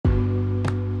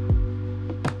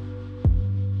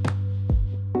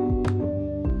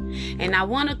And I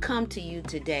want to come to you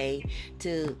today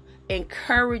to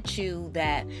encourage you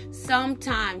that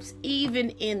sometimes,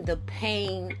 even in the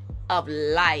pain of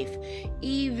life,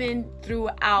 even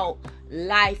throughout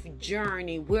life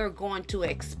journey, we're going to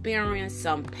experience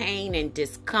some pain and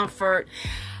discomfort,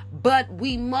 but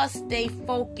we must stay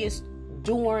focused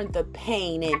during the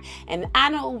pain. And I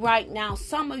know right now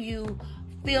some of you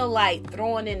feel like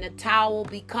throwing in the towel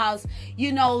because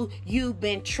you've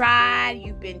been tried,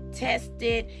 you've been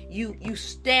tested, you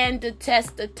stand the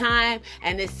test of time,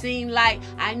 and it seems like,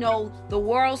 I know the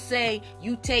world say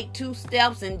you take 2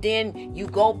 steps and then you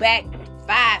go back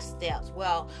 5 steps.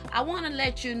 Well, I want to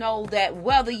let you know that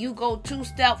whether you go 2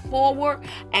 steps forward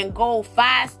and go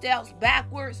 5 steps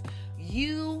backwards,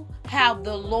 you have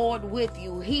the Lord with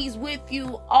you. He's with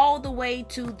you all the way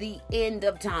to the end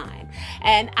of time.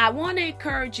 And I want to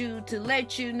encourage you to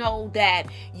let you know that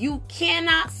you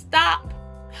cannot stop.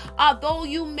 Although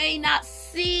you may not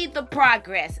see the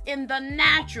progress in the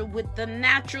natural, with the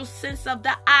natural sense of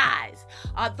the eyes,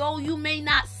 although you may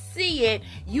not see it,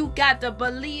 you got to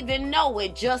believe and know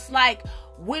it. Just like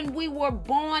when we were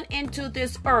born into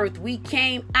this earth, we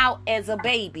came out as a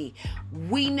baby.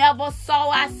 We never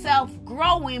saw ourselves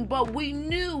growing, but we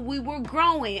knew we were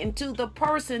growing into the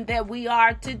person that we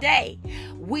are today.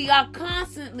 We are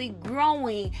constantly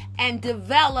growing and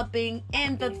developing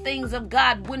in the things of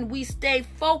God when we stay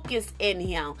focused in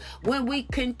Him, when we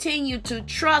continue to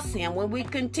trust Him, when we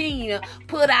continue to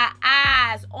put our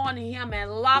eyes on Him and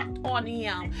locked on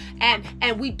Him,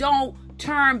 and we don't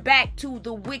turn back to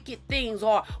the wicked things,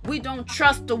 or we don't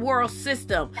trust the world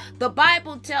system. The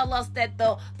Bible tells us that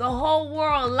the whole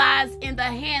world lies in the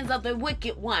hands of the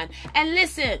wicked one. And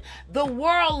listen, the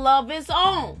world loves its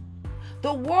own.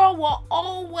 The world will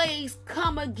always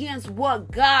come against what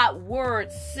God's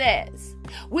word says.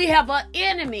 We have an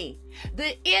enemy.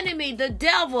 The enemy, the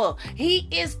devil, he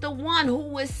is the one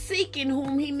who is seeking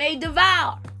whom he may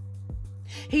devour.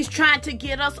 He's trying to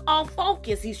get us off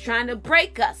focus. He's trying to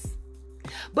break us.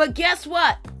 But guess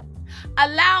what?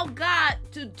 Allow God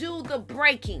to do the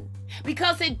breaking,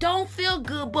 because it don't feel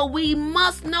good, but we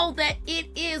must know that it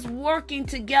is working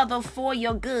together for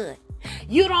your good.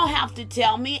 You don't have to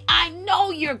tell me. I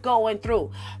know you're going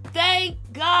through. Thank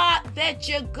God that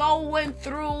you're going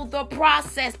through the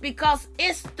process, because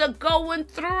it's the going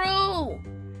through.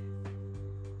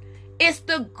 It's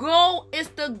the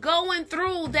going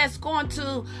through that's going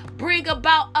to bring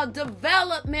about a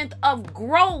development of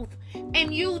growth,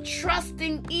 and you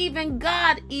trusting even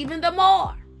God even the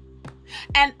more.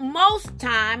 And most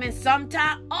time, and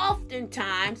sometimes,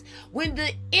 oftentimes, when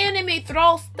the enemy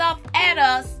throws stuff at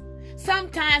us,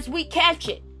 sometimes we catch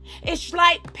it. It's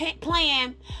like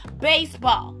playing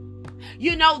baseball.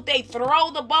 They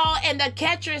throw the ball and the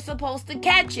catcher is supposed to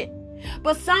catch it.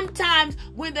 But sometimes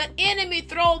when the enemy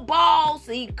throw balls,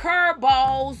 he curve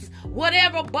balls,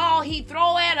 whatever ball he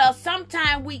throw at us,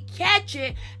 sometimes we catch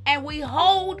it and we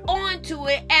hold on to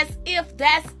it as if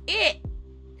that's it.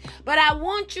 But I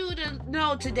want you to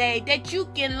know today that you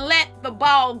can let the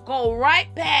ball go right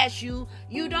past you.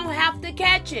 You don't have to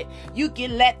catch it. You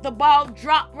can let the ball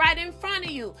drop right in front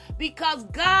of you, because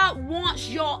God wants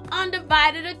your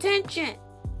undivided attention.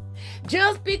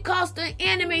 Just because the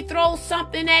enemy throws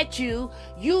something at you,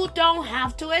 you don't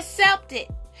have to accept it.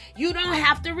 You don't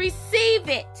have to receive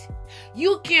it.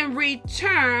 You can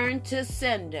return to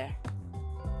sender.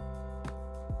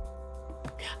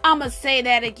 I'm going to say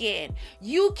that again.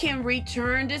 You can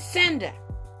return to sender.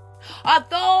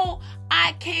 Although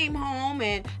I came home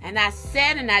and I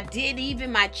sat and I did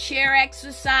even my chair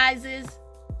exercises,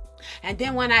 and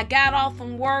then when I got off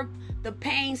from work, the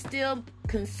pain still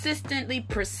consistently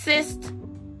persists.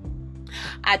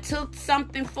 I took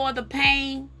something for the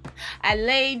pain. I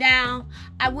lay down.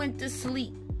 I went to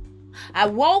sleep. I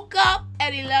woke up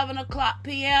at 11 o'clock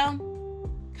p.m.,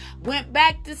 went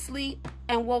back to sleep,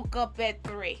 and woke up at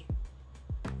 3.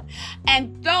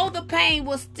 And though the pain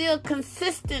was still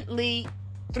consistently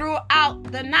throughout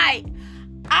the night,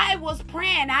 I was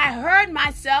praying. I heard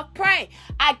myself pray.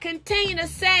 I continue to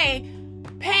say,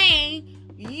 pain,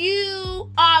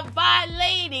 you are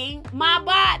violating my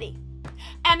body,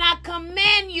 and I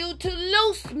command you to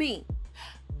loose me.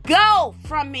 Go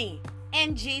from me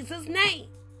in Jesus' name.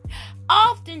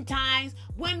 Oftentimes,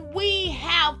 when we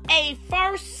have a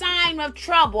first sign of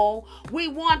trouble, we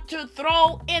want to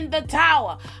throw in the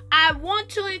towel. I want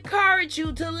to encourage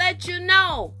you to let you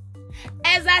know,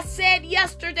 as I said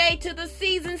yesterday to the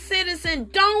seasoned citizen,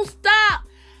 don't stop.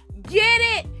 Get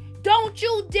it. Don't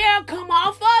you dare come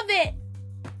off of it.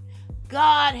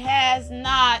 God has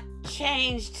not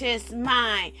changed his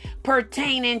mind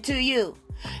pertaining to you.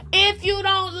 If you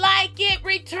don't like it,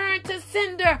 return to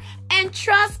sender and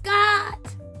trust God.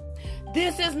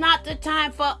 This is not the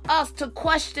time for us to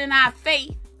question our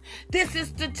faith. This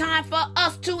is the time for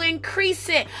us to increase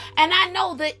it. And I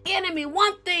know the enemy,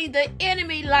 one thing the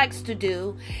enemy likes to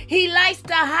do, he likes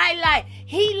to highlight,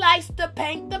 he likes to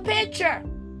paint the picture.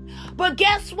 But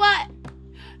guess what?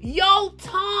 Your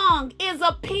tongue is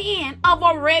a pen of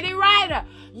a ready writer.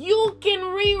 You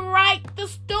can rewrite the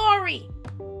story.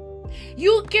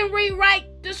 You can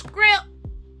rewrite the script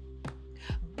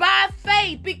by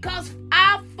faith, because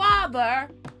our Father,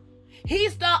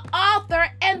 He's the author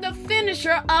and the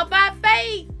finisher of our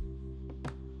faith.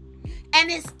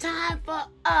 And it's time for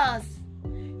us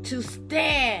to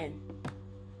stand.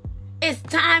 It's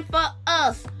time for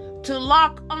us to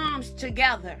lock arms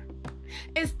together.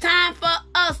 It's time for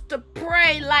us to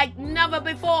pray like never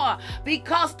before,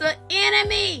 because the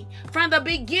enemy, from the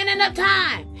beginning of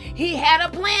time, he had a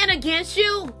plan against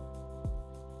you.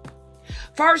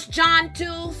 1 John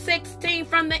 2:16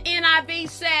 from the NIV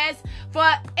says,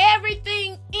 for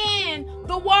everything in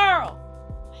the world,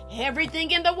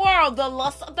 the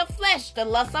lust of the flesh, the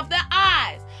lust of the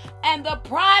eyes, and the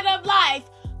pride of life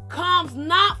comes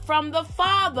not from the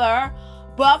Father,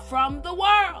 but from the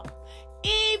world.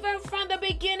 Even from the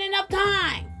beginning of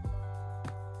time,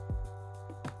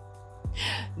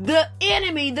 the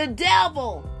enemy, the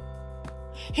devil,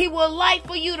 he would like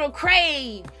for you to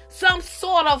crave some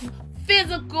sort of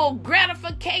physical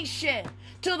gratification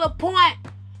to the point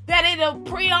that it'll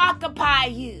preoccupy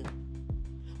you.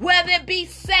 Whether it be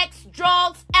sex,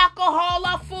 drugs, alcohol,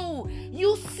 or food.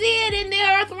 You see it in the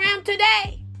earth realm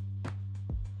today.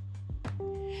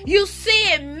 You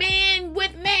see it, men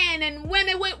with men and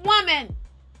women with women.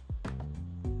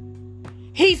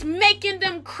 He's making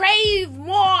them crave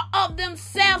more of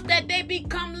themselves, that they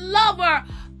become lover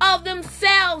of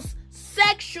themselves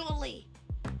sexually.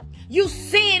 You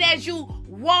see it as you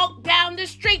walk down the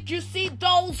street. You see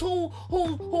those who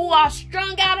are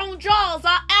strung out on drugs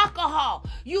or alcohol.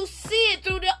 You see it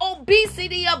through the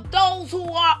obesity of those who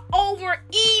are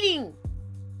overeating.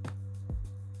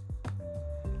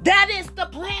 That is the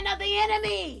plan of the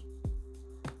enemy.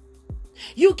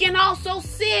 You can also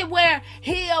see it where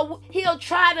he'll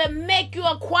try to make you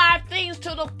acquire things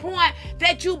to the point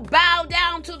that you bow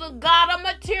down to the God of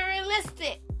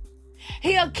materialistic.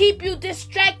 He'll keep you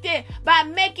distracted by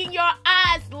making your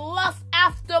eyes lust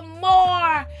after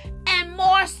more and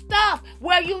more stuff,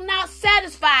 where you're not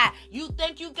satisfied. You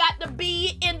think you got to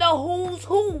be in the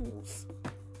who's.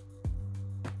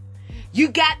 You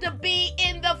got to be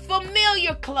in the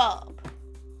familiar club.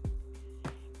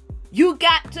 You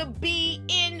got to be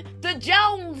in the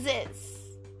Joneses.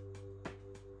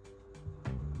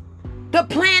 The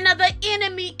plan of the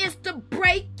enemy is to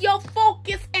break your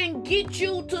focus and get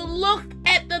you to look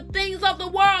at the things of the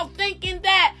world, thinking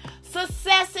that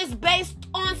success is based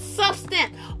on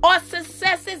substance or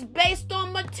success is based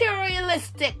on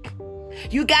materialistic.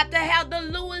 You got to have the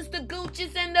Louis, the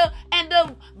Gucci's, and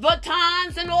the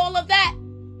Vuittons and all of that.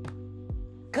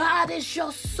 God is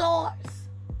your source.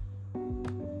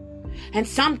 And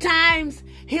sometimes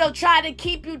he'll try to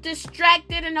keep you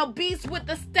distracted and obese with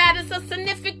the status of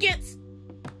significance,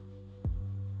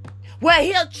 where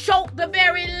he'll choke the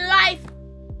very life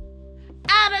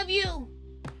out of you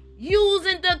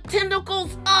using the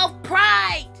tentacles of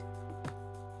pride.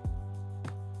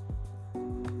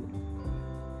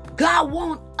 God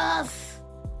wants us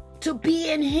to be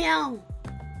in him.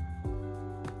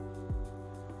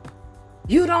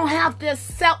 You don't have to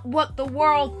accept what the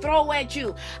world throw at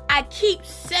you. I keep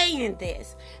saying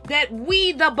this, that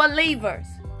we the believers,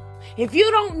 if you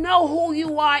don't know who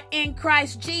you are in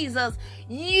Christ Jesus,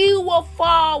 you will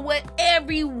fall with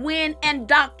every wind and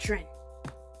doctrine.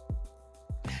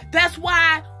 That's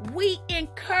why we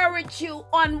encourage you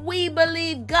on We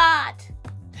Believe God.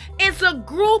 It's a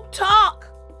group talk.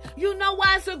 You know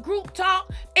why it's a group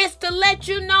talk? It's to let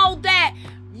you know that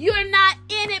you're not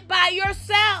in it by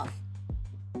yourself.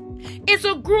 It's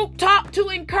a group talk to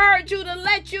encourage you, to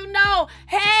let you know,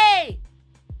 hey,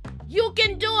 you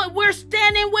can do it. We're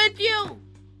standing with you.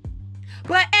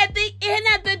 But at the end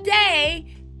of the day,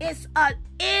 it's an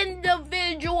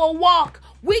individual walk.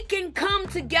 We can come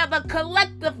together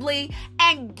collectively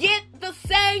and get the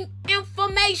same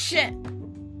information.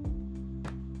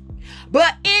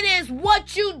 But it is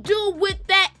what you do with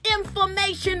that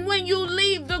information when you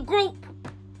leave the group.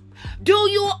 Do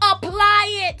you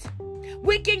apply it?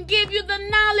 We can give you the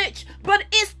knowledge, but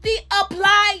it's the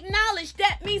applied knowledge.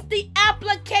 That means the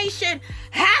application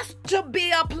has to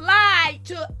be applied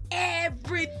to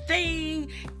everything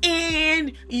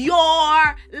in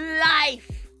your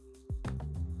life.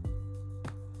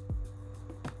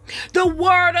 The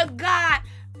word of God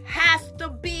has to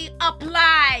be applied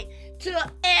apply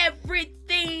to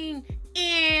everything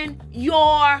in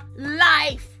your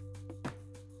life.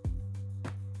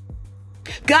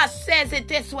 God says it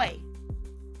this way.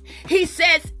 He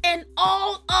says, in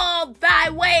all of thy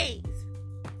ways.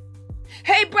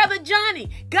 Hey, Brother Johnny,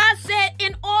 God said,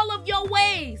 in all of your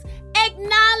ways,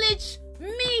 acknowledge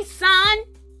me, son.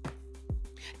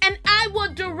 And I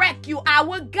will direct you. I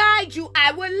will guide you.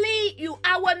 I will lead you.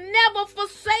 I will never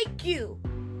forsake you.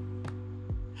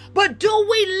 But do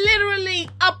we literally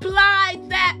apply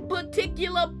that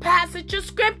particular passage of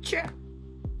scripture?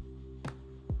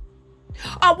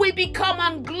 Or we become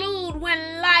unglued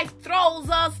when life throws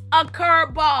us a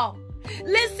curveball?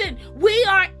 Listen, we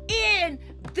are in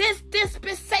this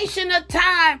dispensation of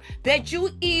time that you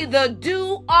either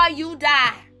do or you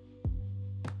die.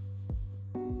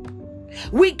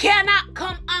 We cannot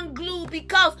come unglued,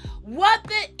 because what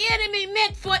the enemy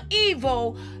meant for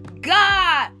evil,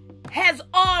 God has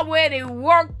already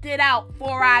worked it out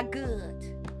for our good.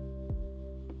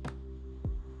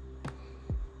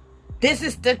 This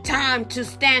is the time to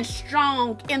stand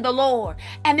strong in the Lord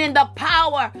and in the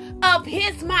power of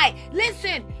his might.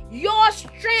 Listen, your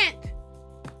strength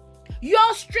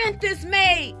is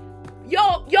made.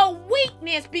 Your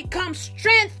weakness becomes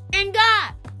strength in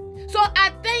God. So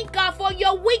I thank God for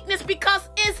your weakness, because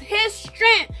it's his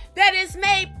strength that is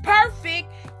made perfect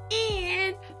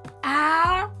in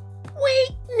our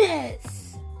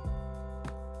weakness.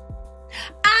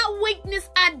 Our weakness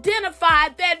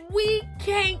identified that we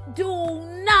can't do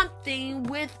nothing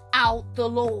without the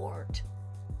Lord.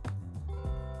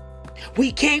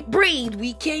 We can't breathe,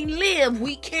 we can't live,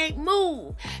 we can't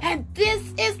move. And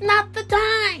this is not the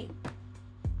time.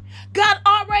 God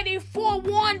already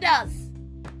forewarned us.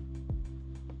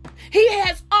 He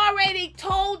has already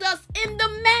told us in the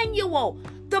manual,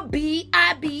 the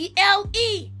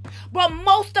Bible. But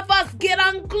most of us get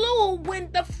unglued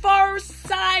when the first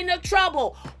sign of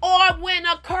trouble or when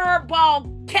a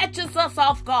curveball catches us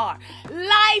off guard.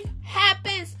 Life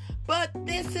happens, but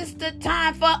this is the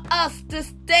time for us to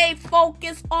stay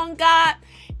focused on God,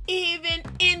 even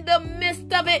in the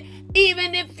midst of it.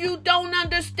 Even if you don't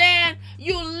understand,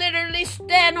 you literally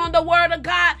stand on the word of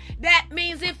God. That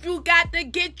means if you got to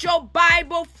get your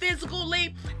Bible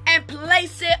physically and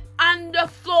place it on the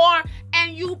floor,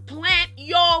 and you plant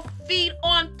your feet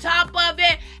on top of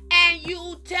it, and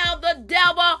you tell the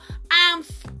devil, I'm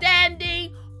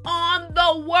standing on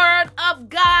the word of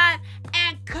God,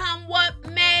 and come what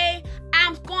may,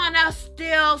 I'm gonna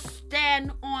still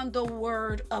stand on the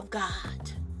word of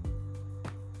God.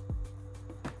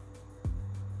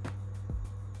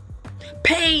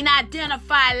 Pain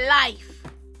identify life.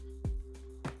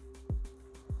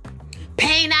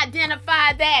 Pain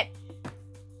identify that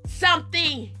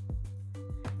something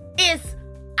is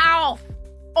off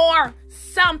or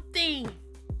something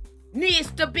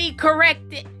needs to be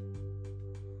corrected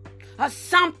or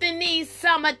something needs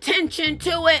some attention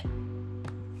to it.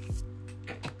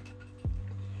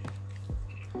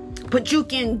 But you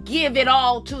can give it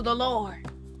all to the Lord.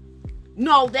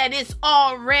 Know that it's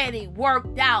already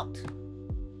worked out.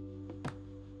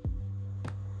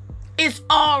 It's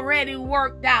already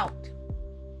worked out.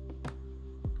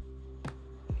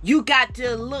 You got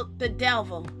to look the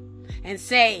devil and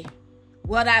say,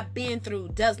 what I've been through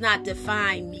does not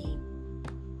define me.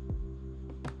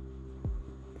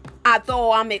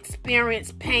 Although I'm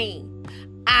experiencing pain,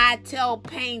 I tell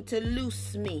pain to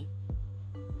loose me.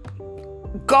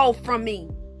 Go from me.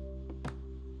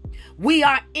 We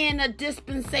are in a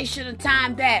dispensation of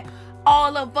time that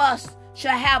all of us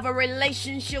should have a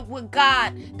relationship with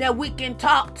God, that we can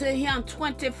talk to him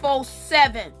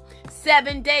 24/7,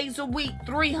 7 days a week,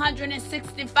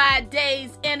 365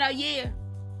 days in a year.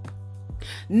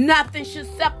 Nothing should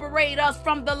separate us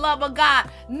from the love of God.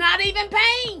 Not even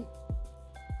pain.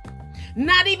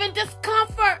 Not even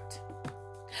discomfort.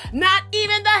 Not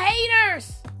even the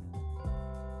haters.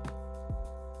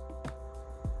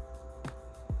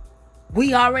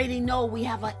 We already know we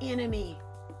have an enemy.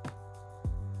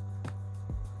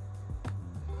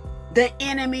 The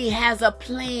enemy has a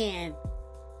plan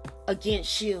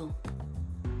against you.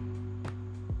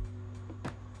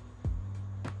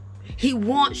 He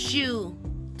wants you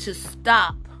to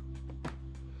stop.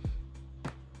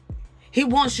 He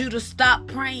wants you to stop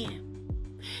praying.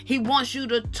 He wants you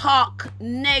to talk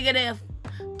negative,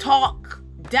 talk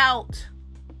doubt.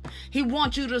 He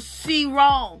wants you to see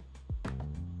wrong.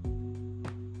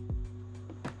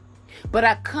 But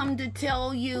I come to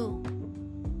tell you,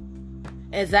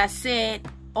 as I said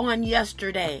on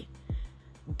yesterday,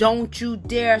 don't you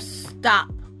dare stop.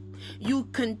 You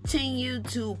continue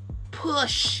to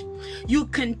push. You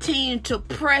continue to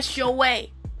press your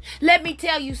way. Let me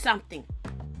tell you something.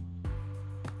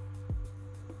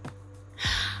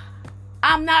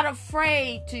 I'm not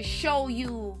afraid to show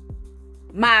you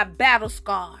my battle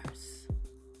scars.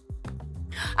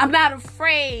 I'm not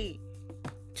afraid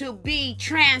to be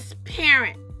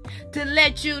transparent, to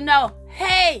let you know,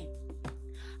 hey,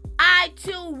 I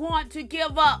too want to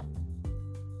give up.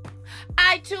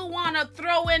 I too want to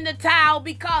throw in the towel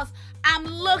because I'm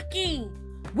looking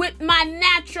with my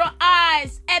natural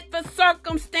eyes at the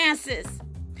circumstances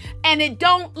and it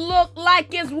don't look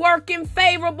like it's working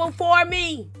favorable for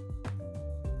me.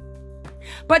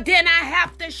 But then I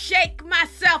have to shake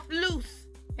myself loose.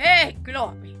 Hey,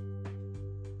 glory.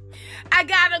 I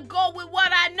gotta go with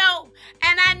what I know.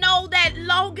 And I know that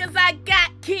long as I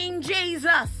got King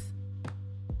Jesus,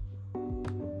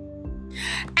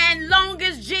 and long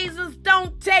as Jesus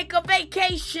don't take a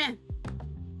vacation,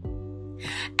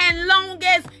 and long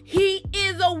as he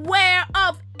is aware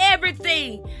of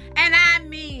everything, and I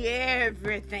mean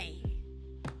everything,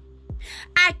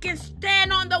 I can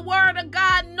stand on the word of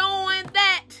God knowing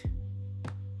that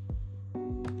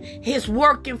it's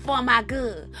working for my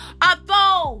good.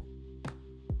 Although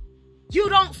you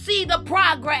don't see the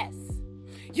progress,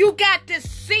 you got to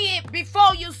see it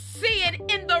before you see it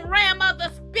in the realm of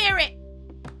the spirit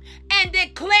and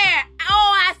declare,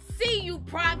 oh, I see you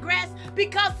progress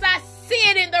because I see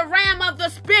it in the realm of the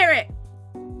spirit.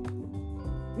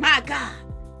 My God.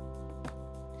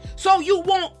 So you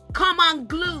won't come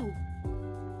unglued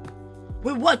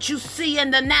with what you see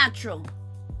in the natural.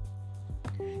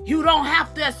 You don't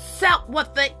have to accept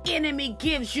what the enemy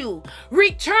gives you.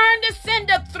 Return the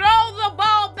sender, throw the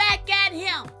ball back at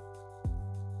him,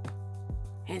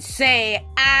 and say,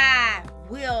 I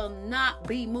will not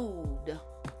be moved.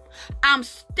 I'm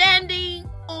standing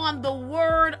on the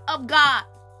word of God.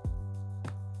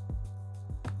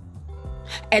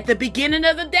 At the beginning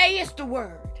of the day, it's the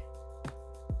word.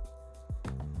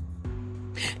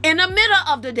 In the middle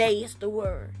of the day, it's the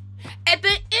word. At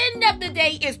the end of the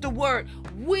day, it's the word.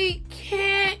 We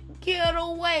can't get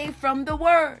away from the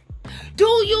word. Do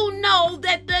you know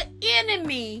that the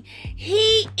enemy,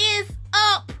 he is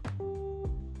up?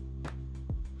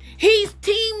 He's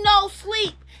team no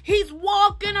sleep. He's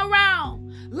walking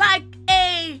around like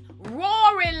a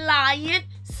roaring lion,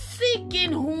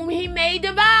 seeking whom he may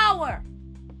devour.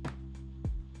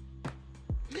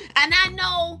 And I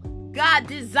know God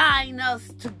designed us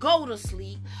to go to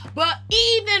sleep, but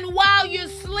even while you're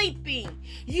sleeping,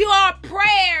 your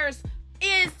prayers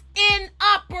is in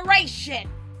operation.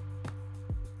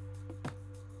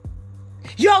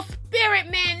 Your spirit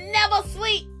man never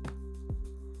sleep.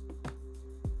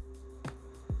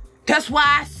 That's why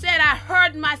I said I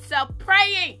heard myself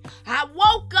praying. I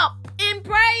woke up in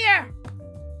prayer.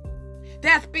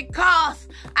 That's because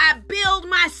I build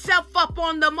myself up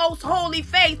on the most holy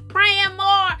faith, praying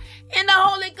more in the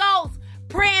Holy Ghost,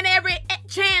 praying every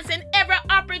chance and every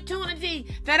opportunity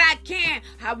that I can.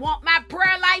 I want my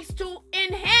prayer life to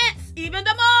enhance even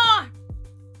the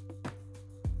more.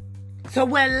 So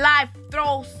when life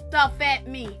throws stuff at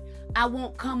me, I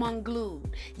won't come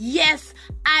unglued. Yes,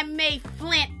 I may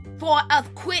flint for a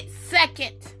quick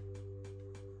second.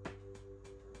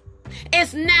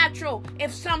 It's natural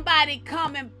if somebody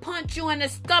come and punch you in the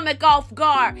stomach off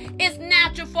guard. It's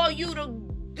natural for you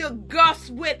to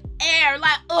gust with air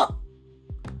like, ugh.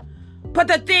 But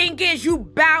the thing is, you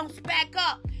bounce back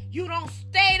up. You don't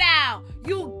stay down.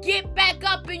 You get back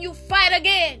up and you fight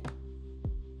again.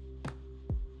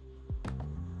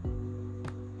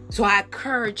 So I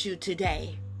encourage you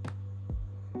today.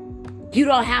 You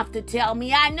don't have to tell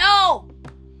me. I know.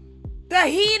 The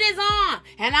heat is on,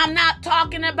 and I'm not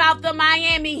talking about the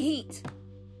Miami heat.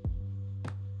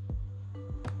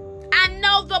 I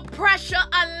know the pressure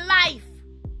of life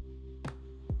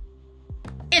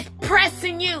is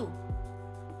pressing you.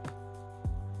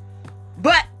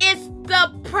 But it's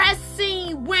the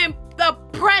pressing when the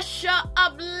pressure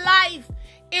of life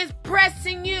is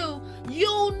pressing you.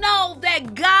 You know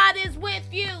that God is with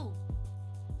you.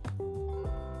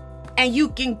 And you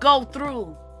can go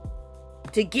through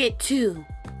to get to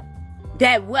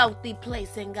that wealthy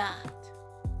place in God.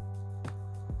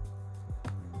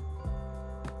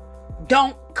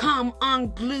 Don't come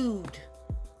unglued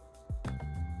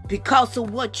because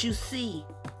of what you see.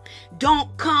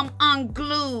 Don't come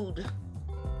unglued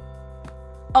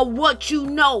of what you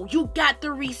know. You got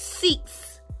the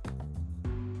receipts.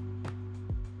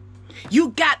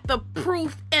 You got the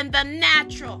proof in the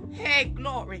natural. Hey,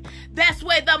 glory. That's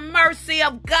where the mercy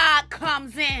of God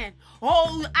comes in.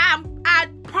 Oh, I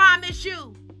promise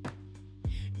you,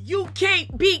 you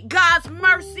can't beat God's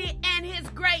mercy and his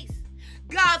grace.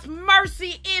 God God's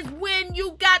mercy is when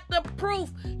you got the proof,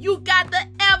 you got the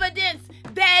evidence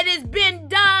that it's been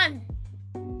done.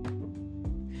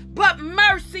 But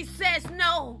mercy says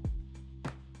no.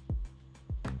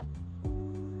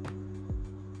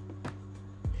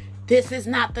 This is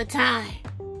not the time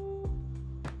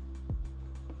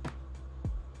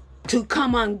to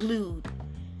come unglued.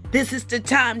 This is the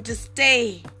time to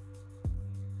stay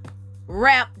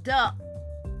wrapped up,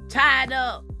 tied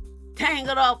up,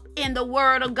 tangled up in the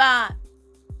Word of God.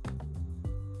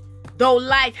 Though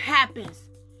life happens,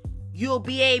 you'll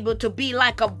be able to be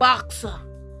like a boxer.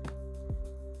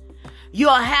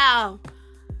 You'll have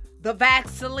the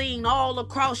Vaseline all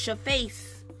across your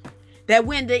face, that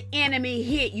when the enemy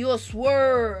hit, you'll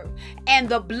swerve and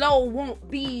the blow won't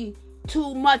be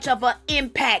too much of an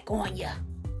impact on you.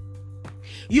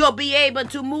 You'll be able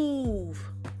to move,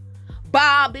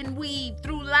 bob and weave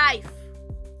through life,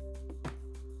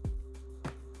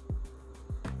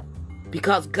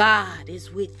 because God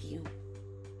is with you.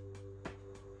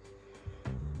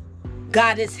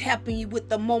 God is helping you with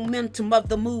the momentum of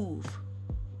the move.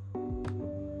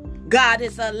 God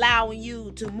is allowing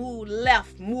you to move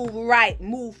left, move right,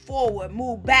 move forward,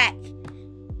 move back.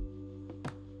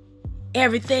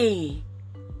 Everything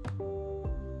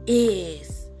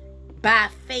is by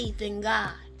faith in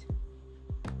God.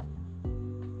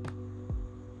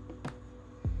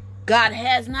 God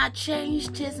has not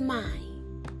changed his mind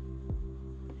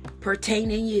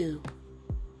pertaining you.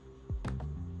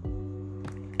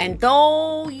 And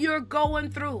though you're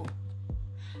going through,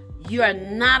 you're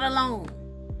not alone.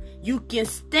 You can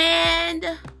stand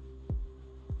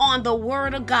on the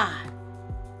Word of God.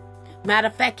 Matter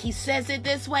of fact, he says it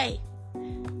this way.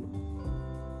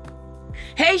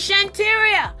 Hey,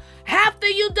 Shanteria, after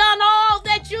you done all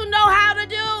that you know how to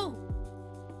do,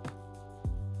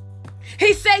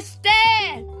 he says,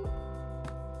 stand.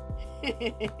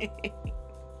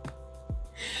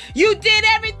 You did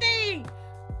everything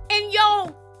in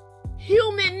your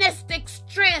humanistic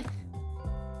strength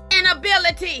and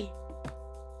ability.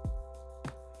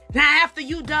 Now, after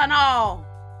you done all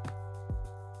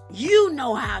you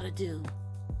know how to do,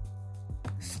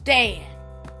 stand.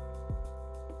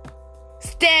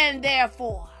 Stand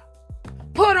therefore.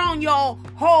 Put on your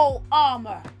whole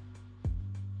armor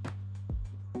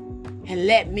and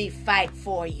let me fight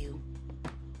for you.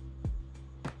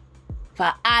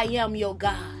 For I am your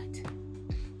God,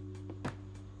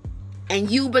 and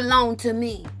you belong to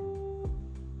me.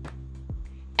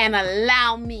 And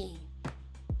allow me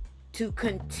to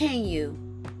continue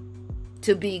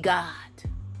to be God.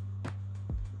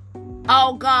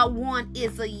 All God wants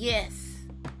is a yes.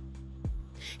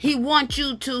 He wants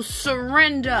you to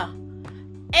surrender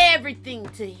everything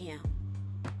to him.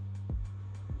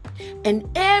 And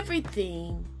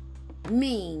everything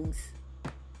means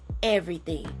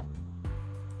everything.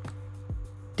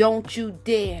 Don't you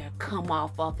dare come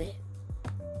off of it.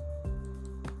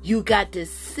 You got to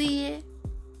see it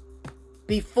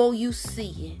before you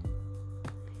see it.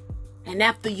 And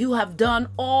after you have done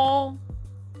all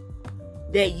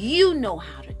that you know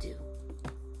how to do,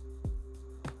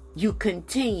 you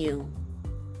continue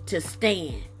to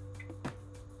stand.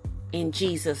 In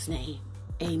Jesus' name,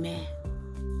 amen.